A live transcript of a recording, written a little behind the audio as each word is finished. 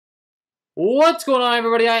What's going on,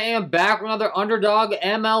 everybody? I am back with another Underdog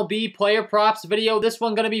MLB player props video. This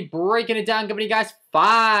one going to be breaking it down, giving you guys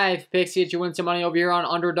 5 picks to get you win some money over here on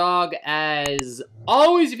Underdog. As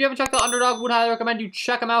always, if you haven't checked out Underdog, would highly recommend you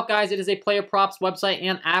check them out, guys. It is a player props website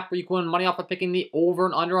and app where you can win money off of picking the over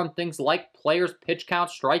and under on things like players, pitch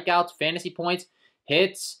counts, strikeouts, fantasy points,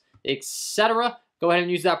 hits, etc. Go ahead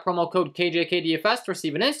and use that promo code KJK DFS to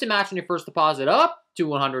receive an instant match on your first deposit up to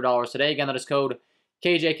 $100 today. Again, that is code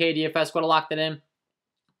KJK DFS. Go to lock that in.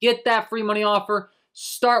 Get that free money offer.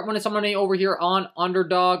 Start winning some money over here on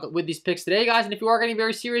Underdog with these picks today, guys. And if you are getting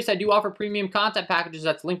very serious, I do offer premium content packages.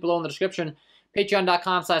 That's linked below in the description.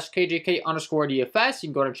 Patreon.com/KJK_DFS. You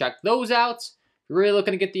can go and check those out. If you're really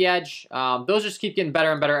looking to get the edge, those just keep getting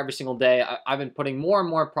better and better every single day. I've been putting more and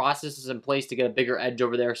more processes in place to get a bigger edge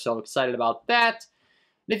over there, so I'm excited about that.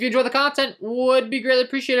 And if you enjoy the content, would be greatly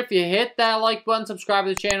appreciated if you hit that like button, subscribe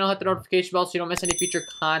to the channel, hit the notification bell so you don't miss any future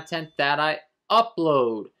content that I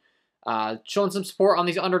upload. Showing some support on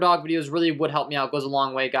these Underdog videos really would help me out. It goes a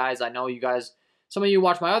long way, guys. I know you guys, some of you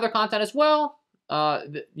watch my other content as well.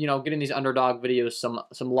 You know, getting these Underdog videos some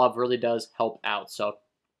love really does help out. So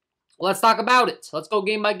let's talk about it. Let's go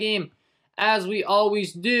game by game, as we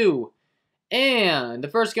always do. And the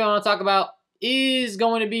first game I want to talk about is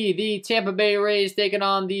going to be the Tampa Bay Rays taking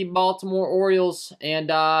on the Baltimore Orioles. And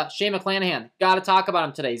Shane McClanahan, got to talk about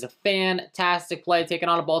him today. He's a fantastic play taking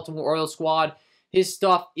on a Baltimore Orioles squad. His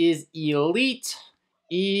stuff is elite.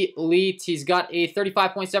 Elite. He's got a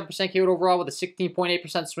 35.7% K rate overall with a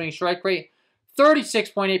 16.8% swing strike rate,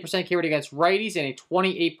 36.8% K rate against righties, and a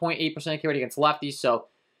 28.8% K rate against lefties. So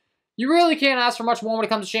you really can't ask for much more when it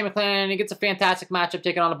comes to Shane McClanahan. He gets a fantastic matchup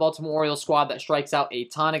taking on a Baltimore Orioles squad that strikes out a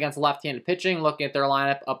ton against left-handed pitching. Looking at their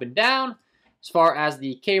lineup up and down, as far as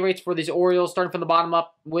the K rates for these Orioles, starting from the bottom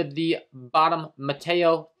up with the bottom,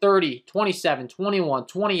 Mateo, 30, 27, 21,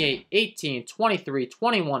 28, 18, 23,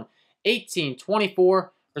 21, 18,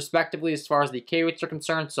 24, respectively, as far as the K rates are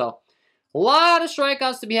concerned. So a lot of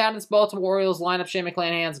strikeouts to be had in this Baltimore Orioles lineup. Shane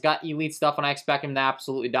McClanahan's got elite stuff, and I expect him to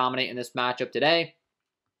absolutely dominate in this matchup today.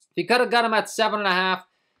 If you could have got him at 7.5,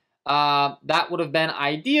 that would have been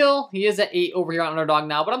ideal. He is at 8 over here on Underdog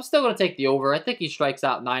now, but I'm still going to take the over. I think he strikes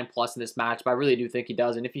out 9+ in this match, but I really do think he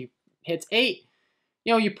does. And if he hits 8,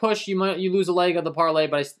 you know, you push, you lose a leg of the parlay,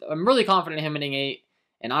 but I'm really confident in him hitting 8.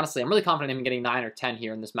 And honestly, I'm really confident in him getting 9 or 10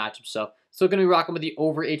 here in this matchup. So still going to be rocking with the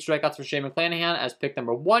over 8 strikeouts for Shane McClanahan as pick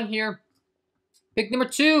number 1 here. Pick number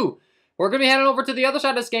 2. We're going to be heading over to the other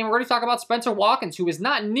side of this game. We're going to talk about Spencer Watkins, who is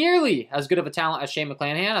not nearly as good of a talent as Shane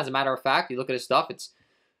McClanahan. As a matter of fact, you look at his stuff, it's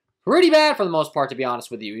pretty bad for the most part, to be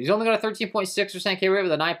honest with you. He's only got a 13.6% K rate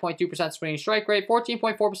with a 9.2% swinging strike rate,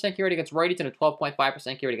 14.4% K rate against righties, and a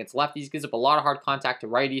 12.5% K rate against lefties. Gives up a lot of hard contact to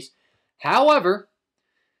righties. However,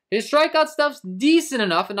 his strikeout stuff's decent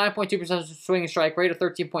enough, a 9.2% swinging strike rate, a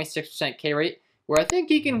 13.6% K rate, where I think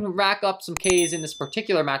he can rack up some Ks in this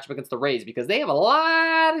particular matchup against the Rays, because they have a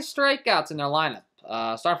lot of strikeouts in their lineup.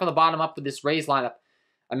 Starting from the bottom up with this Rays lineup,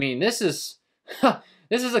 I mean, this is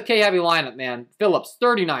this is a K-heavy lineup, man. Phillips,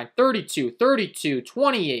 39, 32, 32,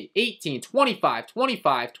 28, 18, 25,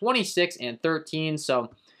 25, 26, and 13.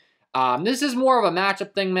 So this is more of a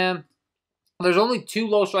matchup thing, man. There's only 2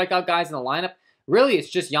 low strikeout guys in the lineup. Really, it's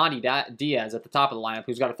just Yandy Diaz at the top of the lineup,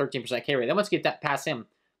 who's got a 13% K rate. Then once you get that past him,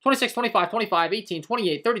 26, 25, 25, 18,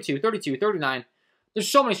 28, 32, 32, 39. There's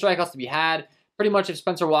so many strikeouts to be had. Pretty much if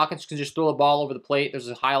Spencer Watkins can just throw the ball over the plate, there's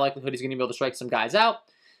a high likelihood he's going to be able to strike some guys out. I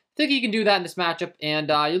think he can do that in this matchup. And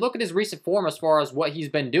you look at his recent form as far as what he's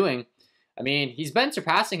been doing. I mean, he's been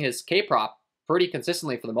surpassing his K-prop pretty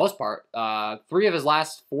consistently for the most part. 3 of his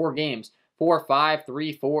last 4 games. 4, 5,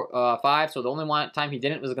 3, 4, 5. So the only one time he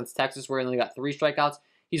didn't was against Texas, where he only got 3 strikeouts.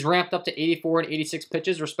 He's ramped up to 84 and 86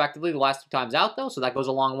 pitches, respectively, the last 2 times out, though. So that goes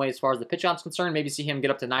a long way as far as the pitch count's concerned. Maybe see him get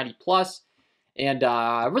up to 90+. And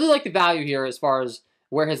I really like the value here as far as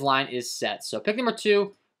where his line is set. So pick number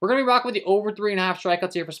 2, we're going to be rocking with the over 3.5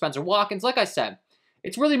 strikeouts here for Spencer Watkins. Like I said,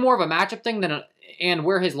 it's really more of a matchup thing and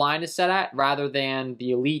where his line is set at, rather than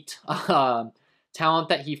the elite talent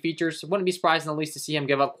that he features. Wouldn't be surprised in the least to see him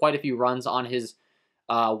give up quite a few runs on his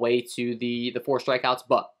way to the 4 strikeouts,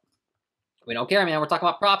 but we don't care, man. We're talking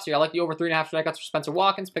about props here. I like the over 3.5 strikeouts for Spencer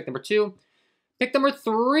Watkins. Pick number 2. Pick number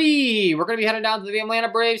 3. We're going to be heading down to the Atlanta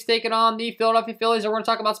Braves, taking on the Philadelphia Phillies. And we're going to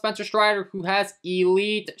talk about Spencer Strider, who has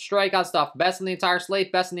elite strikeout stuff. Best in the entire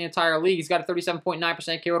slate, best in the entire league. He's got a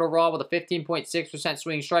 37.9% K rate overall with a 15.6%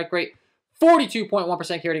 swinging strike rate,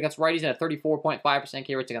 42.1% K rate against righties, and a 34.5%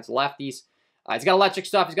 K rate against lefties. He's got electric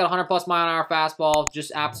stuff. He's got a 100+ mile an hour fastball.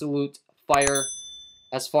 Just absolute fire.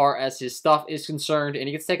 as far as his stuff is concerned. And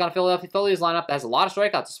he gets to take on Philadelphia Phillies lineup that has a lot of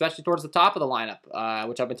strikeouts, especially towards the top of the lineup,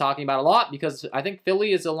 which I've been talking about a lot because I think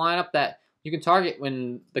Philly is a lineup that you can target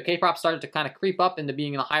when the K-prop started to kind of creep up into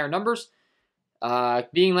being in the higher numbers.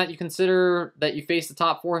 Being that you consider that you face the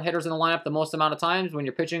top 4 hitters in the lineup the most amount of times when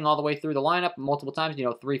you're pitching all the way through the lineup multiple times,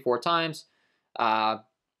 3-4 times,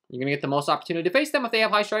 you're going to get the most opportunity to face them if they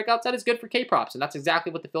have high strikeouts. That is good for K-props, and that's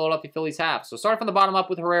exactly what the Philadelphia Phillies have. So starting from the bottom up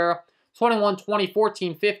with Herrera, 21, 20,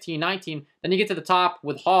 14, 15, 19. Then you get to the top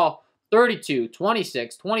with Hall, 32,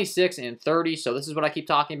 26, 26, and 30. So this is what I keep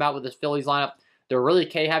talking about with this Phillies lineup. They're really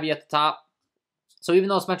K-heavy at the top. So even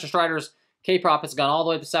though Spencer Strider's K-prop has gone all the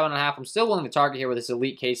way to 7.5, I'm still willing to target here with this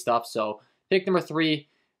elite K stuff. So pick number 3,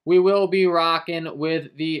 we will be rocking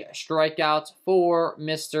with the strikeouts for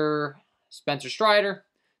Mr. Spencer Strider.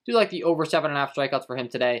 Do like the over 7.5 strikeouts for him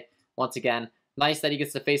today. Once again, nice that he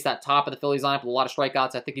gets to face that top of the Phillies lineup with a lot of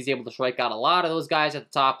strikeouts. I think he's able to strike out a lot of those guys at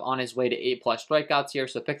the top on his way to 8+ strikeouts here.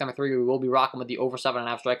 So pick number 3, we will be rocking with the over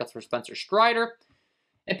 7.5 strikeouts for Spencer Strider.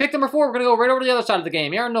 And pick number 4, we're going to go right over to the other side of the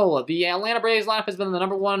game. Aaron Nola. The Atlanta Braves lineup has been the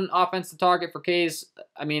 #1 offensive target for Ks.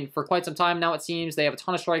 I mean, for quite some time now, it seems. They have a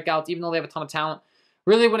ton of strikeouts, even though they have a ton of talent.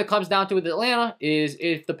 Really, when it comes down to it with Atlanta, is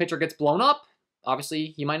if the pitcher gets blown up,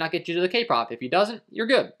 obviously, he might not get you to the K-prop. If he doesn't, you're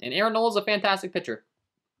good. And Aaron Nola is a fantastic pitcher.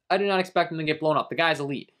 I do not expect him to get blown up. The guy's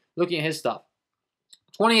elite. Looking at his stuff.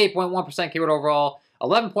 28.1% K rate overall,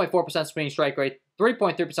 11.4% swinging strike rate,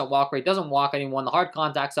 3.3% walk rate, doesn't walk anyone. The hard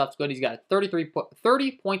contact stuff's good. He's got a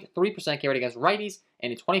 30.3% K rate against righties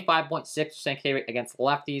and a 25.6% K rate against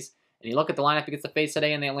lefties. And you look at the lineup he gets to face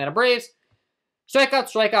today in the Atlanta Braves.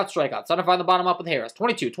 Strikeouts, strikeouts, strikeouts. Starting from the bottom up with Harris.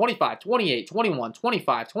 22, 25, 28, 21,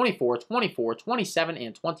 25, 24, 24, 27,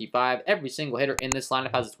 and 25. Every single hitter in this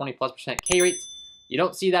lineup has a 20+% K rate. You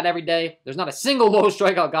don't see that every day. There's not a single low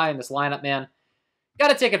strikeout guy in this lineup, man. Got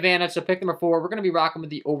to take advantage. So pick number 4. We're going to be rocking with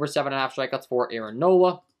the over 7.5 strikeouts for Aaron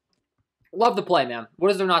Nola. Love the play, man. What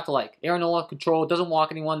is there not to like? Aaron Nola, control, doesn't walk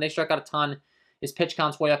anyone. They strike out a ton. His pitch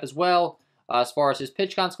count's way up as well. As far as his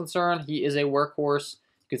pitch count's concerned, he is a workhorse.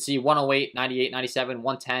 You can see 108, 98, 97,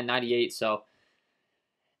 110, 98. So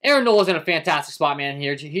Aaron Nola's in a fantastic spot, man,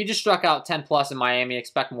 here. He just struck out 10+ in Miami.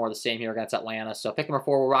 Expect more of the same here against Atlanta. So pick number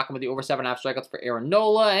 4, we're rocking with the over 7.5 strikeouts for Aaron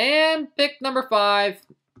Nola. And pick number 5,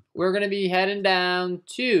 we're going to be heading down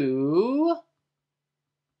to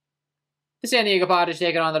the San Diego Padres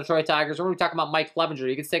taking on the Detroit Tigers. We're going to be talking about Mike Clevinger.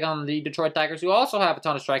 He gets to take on the Detroit Tigers, who also have a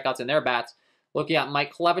ton of strikeouts in their bats. Looking at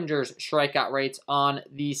Mike Clevinger's strikeout rates on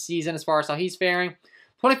the season as far as how he's faring.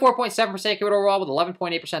 24.7% K rate overall with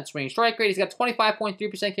 11.8% swinging strike rate. He's got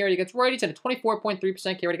 25.3% K rate against righties and a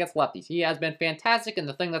 24.3% K rate against lefties. He has been fantastic, and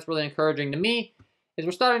the thing that's really encouraging to me is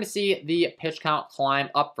we're starting to see the pitch count climb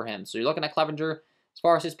up for him. So you're looking at Clevinger as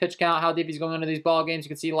far as his pitch count, how deep he's going into these ball games. You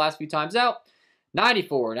can see the last few times out.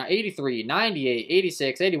 94, 83, 98,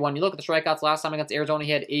 86, 81. You look at the strikeouts last time against Arizona,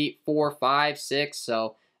 he had 8, 4, 5, 6.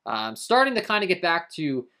 So starting to kind of get back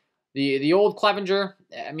to the old Clevinger.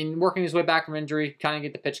 I mean, working his way back from injury, kind of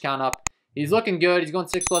get the pitch count up. He's looking good. He's going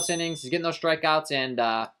 6+ innings. He's getting those strikeouts,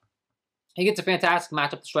 and he gets a fantastic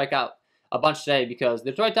matchup to strike out a bunch today because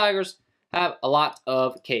the Detroit Tigers have a lot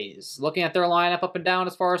of Ks. Looking at their lineup up and down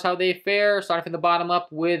as far as how they fare, starting from the bottom up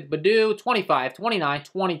with Baddoo, 25, 29,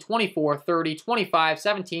 20, 24, 30, 25,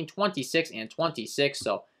 17, 26, and 26.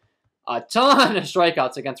 So a ton of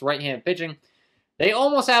strikeouts against right-handed pitching. They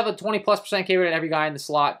almost have a 20+% K rate at every guy in the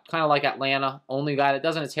slot, kind of like Atlanta. Only guy that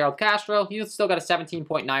doesn't is Harold Castro. He's still got a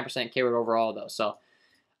 17.9% K rate overall, though. So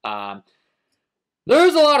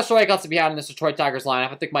there's a lot of strikeouts to be had in this Detroit Tigers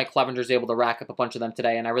lineup. I think Mike Clevinger is able to rack up a bunch of them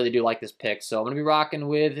today, and I really do like this pick. So I'm going to be rocking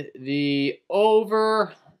with the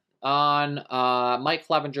over on Mike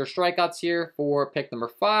Clevinger strikeouts here for pick number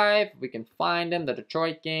 5. We can find him, the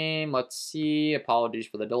Detroit game. Let's see. Apologies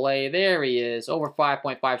for the delay. There he is. Over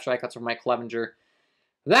 5.5 strikeouts for Mike Clevinger.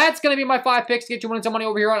 That's going to be my 5 picks to get you winning some money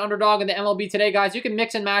over here on Underdog and the MLB today, guys. You can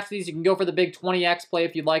mix and match these. You can go for the big 20x play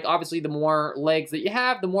if you'd like. Obviously, the more legs that you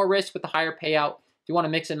have, the more risk with the higher payout. If you want to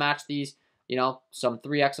mix and match these, you know, some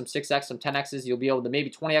 3x, some 6x, some 10x's, you'll be able to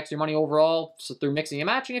maybe 20x your money overall so through mixing and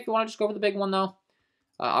matching. If you want to just go for the big one, though,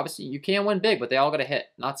 obviously, you can win big, but they all got to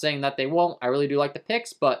hit. Not saying that they won't. I really do like the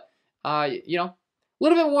picks, but, you know, a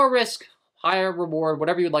little bit more risk, higher reward,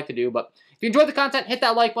 whatever you'd like to do. But if you enjoyed the content, hit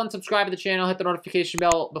that like button, subscribe to the channel, hit the notification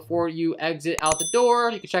bell before you exit out the door.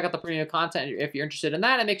 You can check out the premium content if you're interested in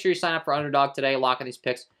that, and make sure you sign up for Underdog today, lock in these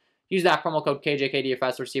picks. Use that promo code KJK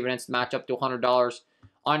DFS to receive an instant match up to $100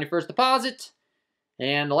 on your first deposit.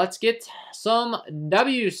 And let's get some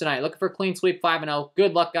W's tonight. Looking for a clean sweep, 5-0.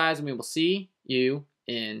 Good luck, guys, and we will see you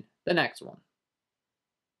in the next one.